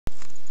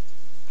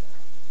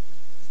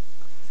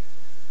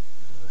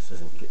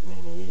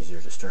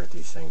start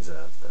these things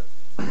up. But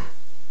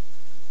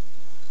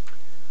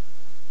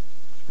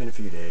it's been a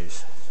few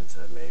days since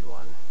I've made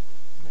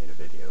a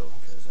video,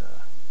 because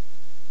I've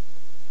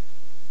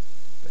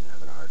been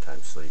having a hard time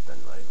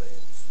sleeping lately.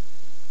 It's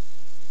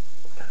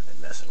kind of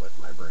been messing with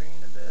my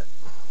brain a bit.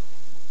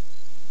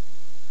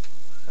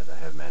 But I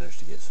have managed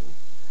to get some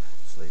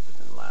sleep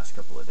within the last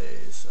couple of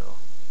days, so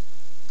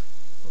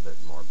a little bit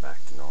more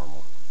back to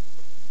normal.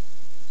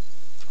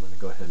 I'm going to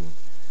go ahead and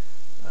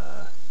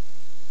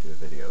do a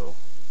video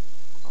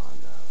on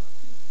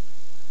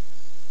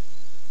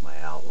my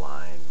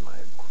outline, my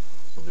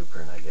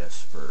blueprint, I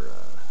guess, for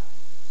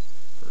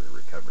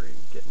recovery,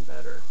 getting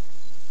better.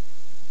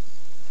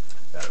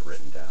 I've got it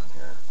written down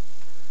here.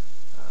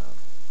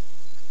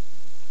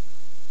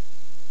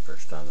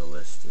 First on the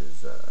list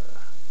is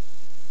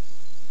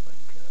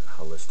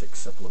holistic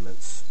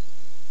supplements,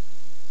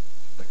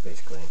 like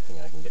basically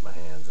anything I can get my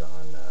hands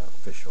on.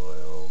 Fish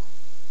oil,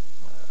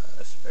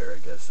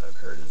 asparagus I've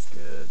heard is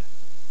good,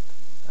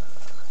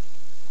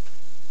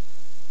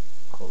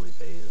 holy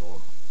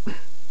basil,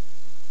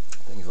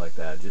 things like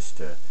that, just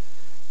to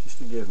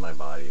give my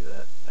body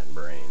and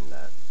brain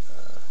that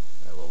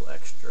little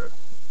extra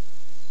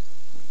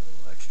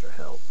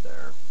help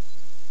there.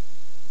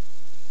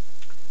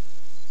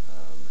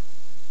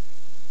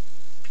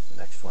 The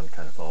next one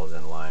kind of falls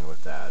in line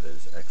with that,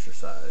 is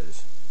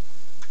exercise,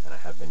 and I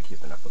have been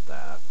keeping up with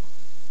that.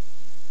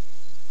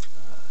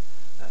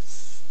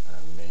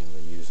 I'm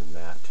mainly using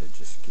that to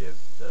just give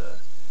the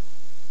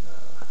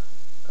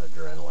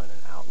adrenaline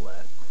an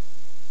outlet.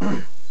 So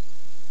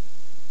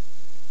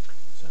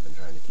I've been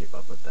trying to keep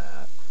up with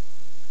that.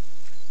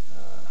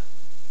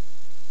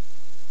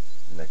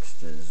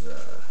 Next is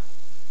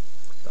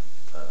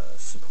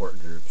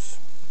support groups.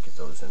 Get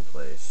those in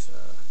place,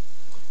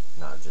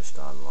 not just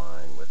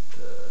online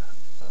with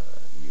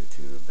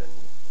YouTube and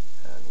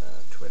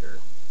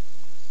Twitter,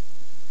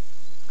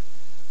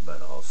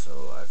 but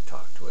also I've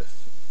talked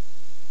with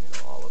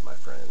all of my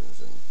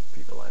friends and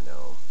people I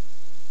know,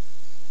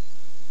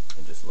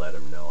 and just let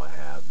them know I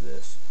have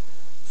this.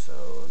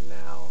 So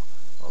now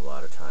a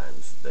lot of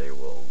times they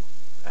will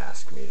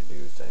ask me to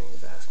do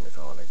things, ask me if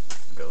I want to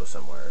go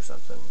somewhere or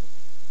something,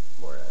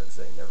 whereas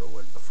they never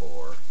would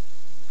before.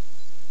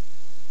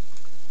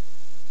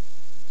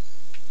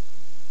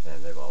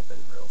 And they've all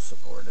been real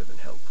supportive and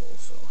helpful.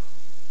 So,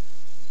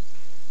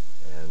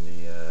 and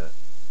the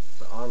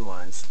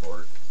online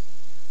sport,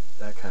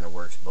 that kind of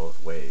works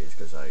both ways,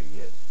 because I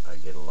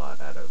get a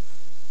lot out of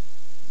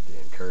the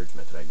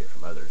encouragement that I get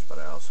from others, but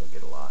I also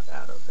get a lot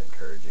out of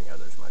encouraging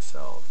others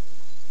myself.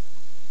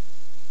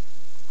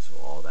 So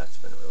all that's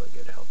been really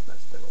good help, and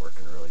that's been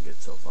working really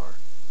good so far.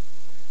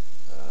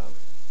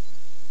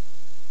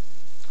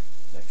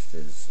 Next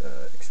is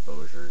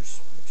exposure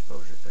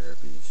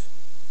therapies.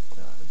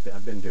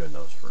 I've been doing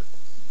those for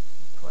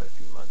quite a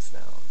few months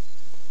now,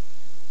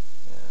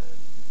 and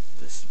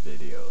this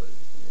video,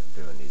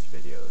 doing these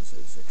videos,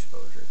 is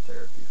exposure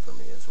therapy for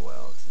me as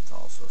well, because it's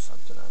also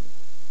something I'm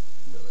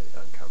really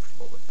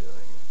uncomfortable with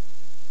doing,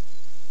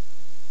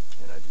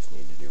 and I just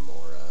need to do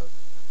more of.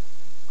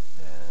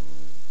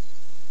 And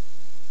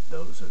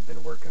those have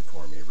been working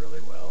for me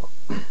really well.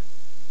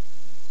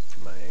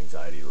 My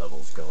anxiety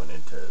levels going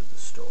into the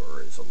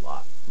store is a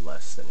lot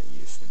less than it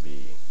used to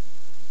be.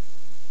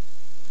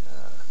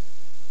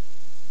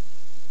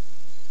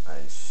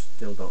 I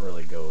still don't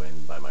really go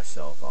in by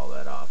myself all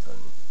that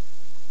often.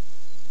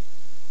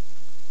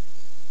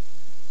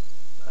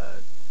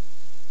 I'm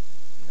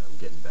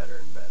getting better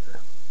and better.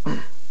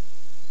 The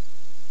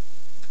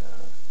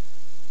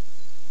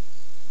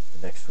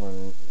next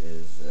one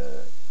is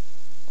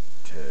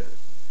to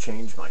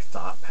change my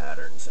thought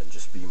patterns and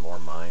just be more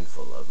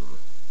mindful of them.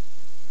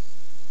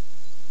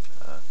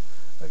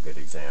 A good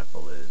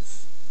example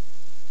is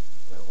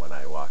when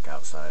I walk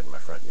outside in my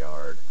front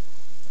yard,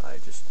 I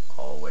just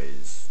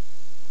always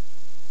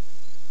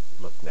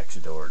look next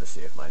door to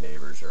see if my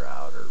neighbors are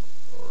out or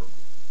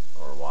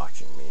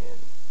watching me,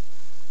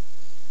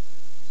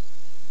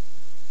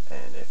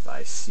 and if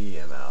I see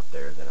them out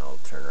there, then I'll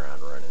turn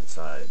around and run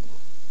inside.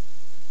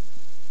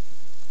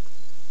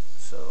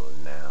 So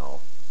now,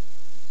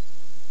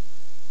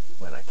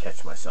 when I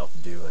catch myself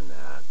doing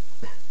that,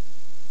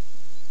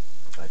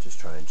 I just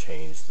try and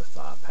change the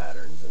thought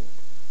patterns and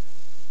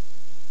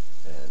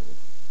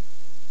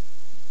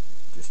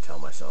just tell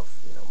myself,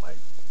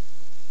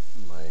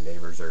 my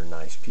neighbors are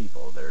nice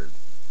people. They're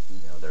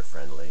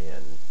friendly,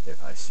 and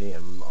if I see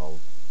them,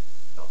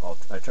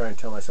 I try and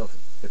tell myself,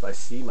 if I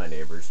see my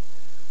neighbors,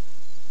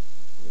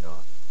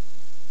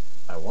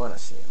 I want to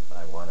see them.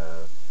 I want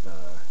to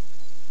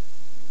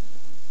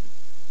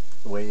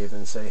wave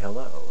and say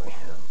hello.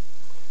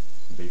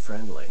 Be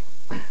friendly.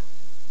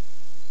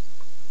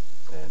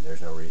 And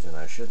there's no reason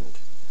I shouldn't.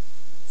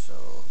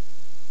 So,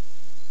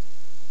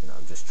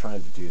 I'm just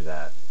trying to do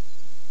that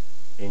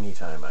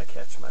anytime I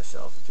catch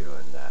myself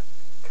doing that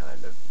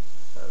kind of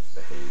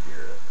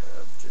behavior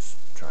of just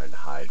trying to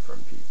hide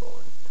from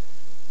people. And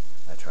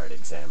I try to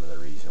examine the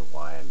reason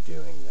why I'm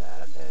doing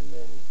that, and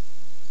then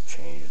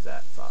change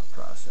that thought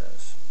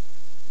process.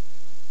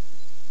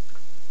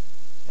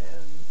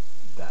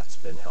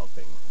 been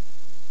helping.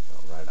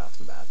 Right off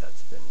the bat,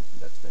 that's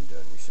been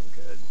doing me some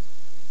good.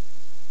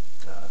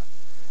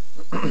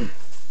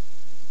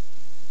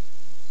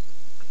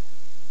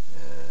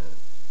 And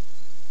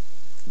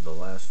the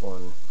last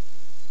one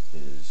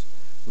is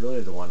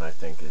really the one I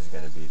think is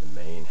going to be the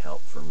main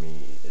help for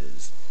me,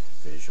 is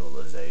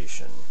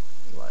visualization,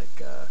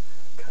 like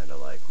kind of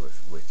like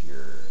with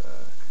your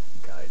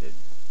guided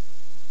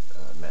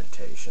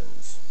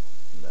meditations,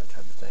 that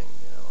type of thing.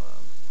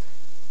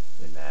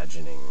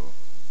 Imagining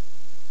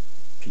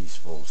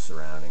peaceful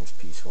surroundings,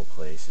 peaceful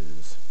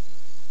places.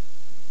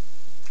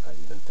 I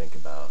even think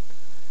about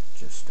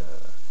just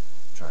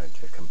trying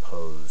to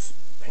compose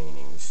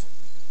paintings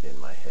in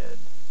my head.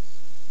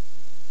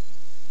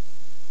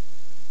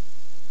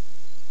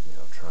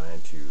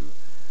 Trying to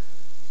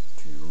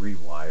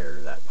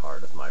rewire that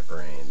part of my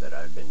brain that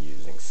I've been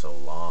using so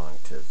long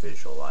to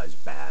visualize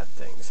bad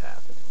things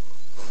happening.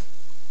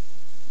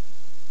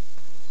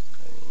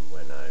 I mean,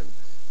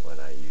 when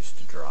I used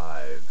to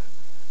drive,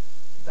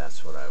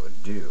 that's what I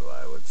would do.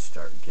 I would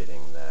start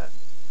getting that,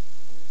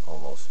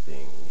 almost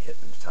being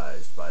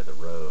hypnotized by the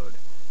road,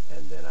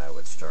 and then I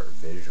would start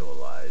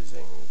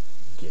visualizing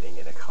getting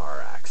in a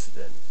car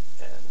accident,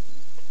 and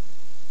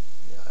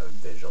I would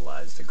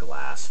visualize the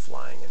glass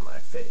flying in my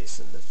face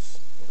and the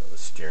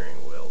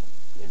steering wheel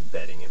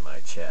embedding in my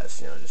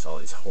chest, just all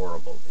these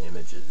horrible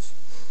images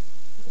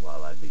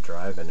while I'd be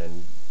driving,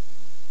 and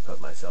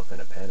put myself in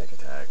a panic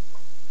attack.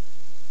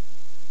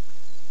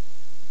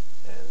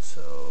 And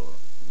so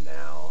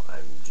now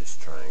I'm just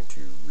trying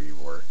to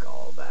rework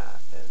all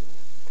that, and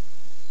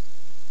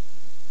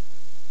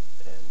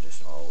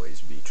just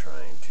always be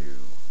trying to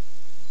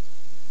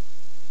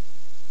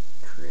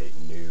create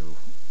new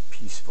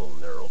peaceful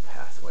neural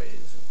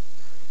pathways.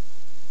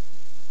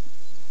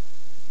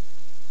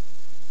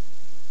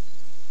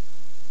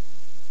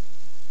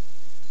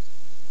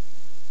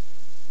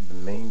 The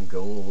main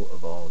goal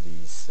of all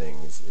these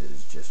things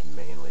is just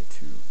mainly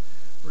to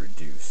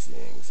reduce the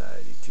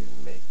anxiety, to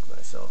make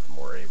myself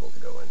more able to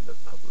go into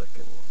public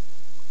and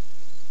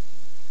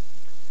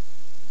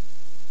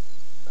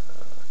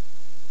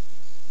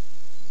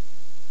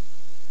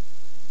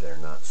they're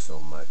not so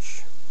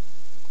much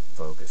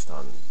focused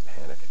on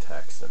panic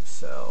attacks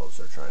themselves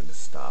or trying to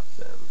stop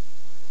them,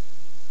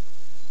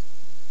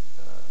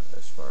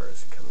 as far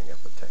as coming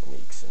up with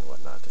techniques and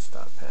whatnot to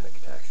stop panic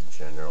attacks.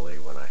 Generally,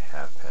 when I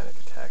have panic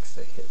attacks,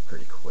 they hit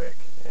pretty quick,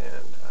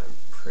 and I'm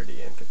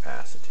pretty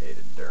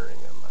incapacitated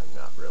during them. I'm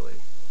not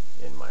really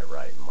in my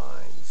right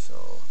mind,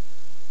 so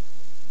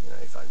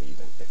if I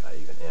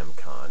even am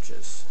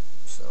conscious,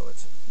 so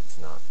it's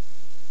not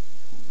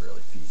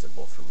really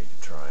feasible for me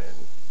to try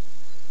and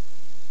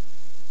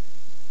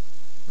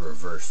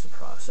reverse the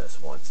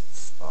process once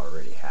it's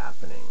already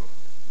happening.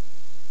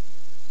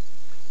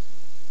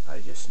 I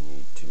just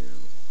need to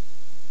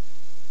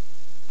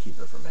keep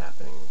it from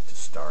happening to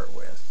start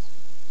with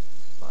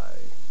by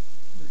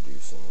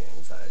reducing the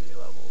anxiety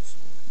levels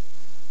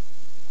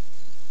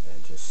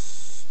and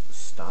just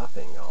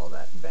stopping all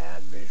that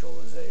bad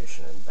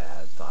visualization and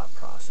bad thought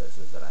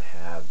processes that I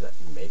have that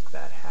make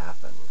that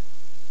happen.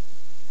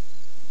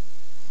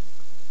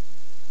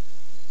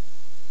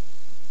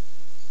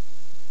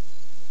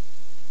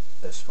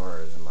 As far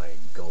as my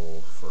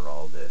goal for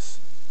all this,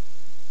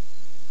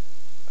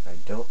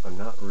 I'm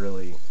not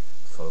really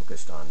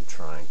focused on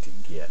trying to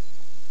get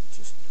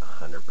just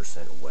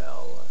 100%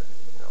 well.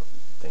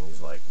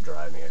 Things like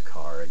driving a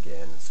car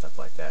again and stuff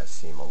like that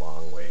seem a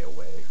long way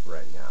away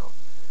right now.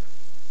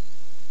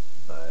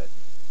 But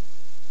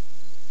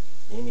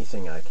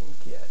anything I can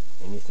get,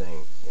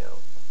 anything,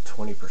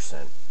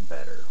 20%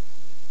 better,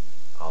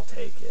 I'll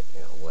take it,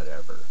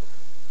 whatever.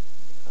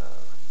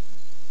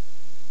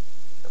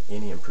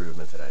 Any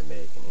improvement that I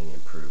make and any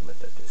improvement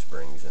that this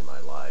brings in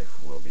my life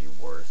will be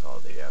worth all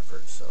the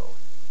effort. So,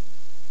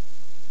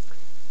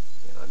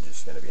 I'm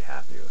just going to be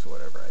happy with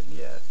whatever I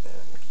get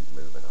and keep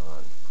moving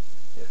on.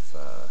 If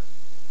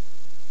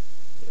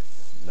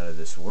none of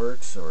this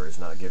works or is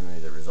not giving me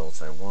the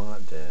results I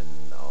want,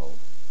 then I'll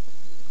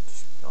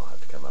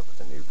have to come up with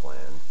a new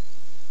plan.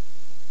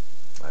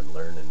 I'm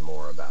learning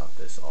more about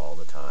this all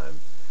the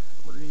time.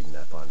 I'm reading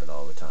up on it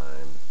all the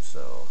time.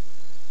 So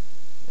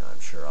I'm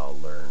sure I'll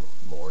learn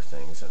more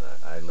things, and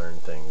I learn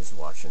things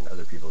watching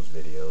other people's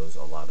videos.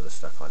 A lot of the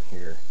stuff on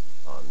here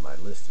on my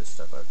list is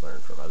stuff I've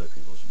learned from other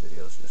people's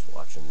videos, just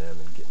watching them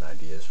and getting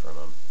ideas from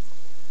them.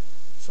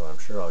 So I'm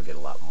sure I'll get a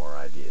lot more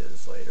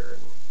ideas later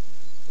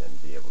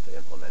and be able to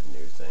implement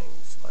new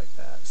things like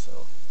that.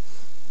 So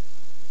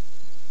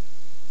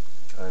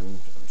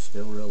I'm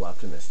still real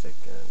optimistic,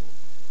 and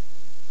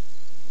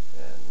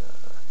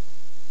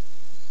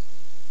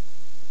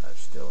I've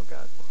still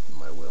got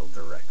my will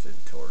directed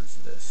towards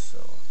this,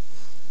 so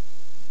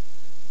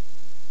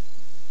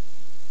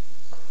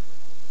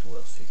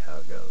we'll see how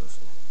it goes,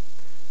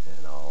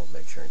 and I'll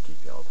make sure and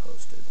keep y'all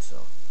posted.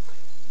 So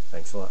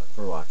thanks a lot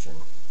for watching.